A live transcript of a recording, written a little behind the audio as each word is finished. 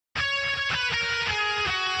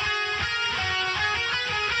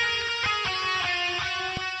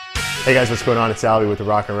Hey guys, what's going on? It's Albie with the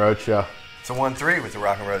Rock and Road Show. It's a 1-3 with the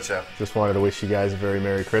Rock and Road Show. Just wanted to wish you guys a very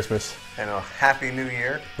Merry Christmas. And a Happy New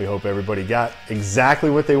Year. We hope everybody got exactly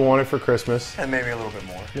what they wanted for Christmas. And maybe a little bit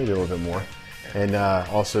more. Maybe a little bit more. Yeah. And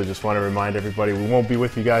also just want to remind everybody, we won't be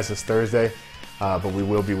with you guys this Thursday, but we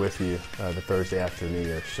will be with you the Thursday after New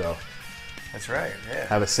Year. So that's right, yeah.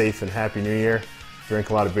 Have a safe and happy New Year. Drink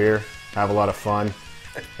a lot of beer, have a lot of fun,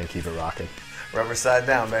 and keep it rocking. Rubber side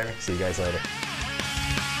down, baby. See you guys later.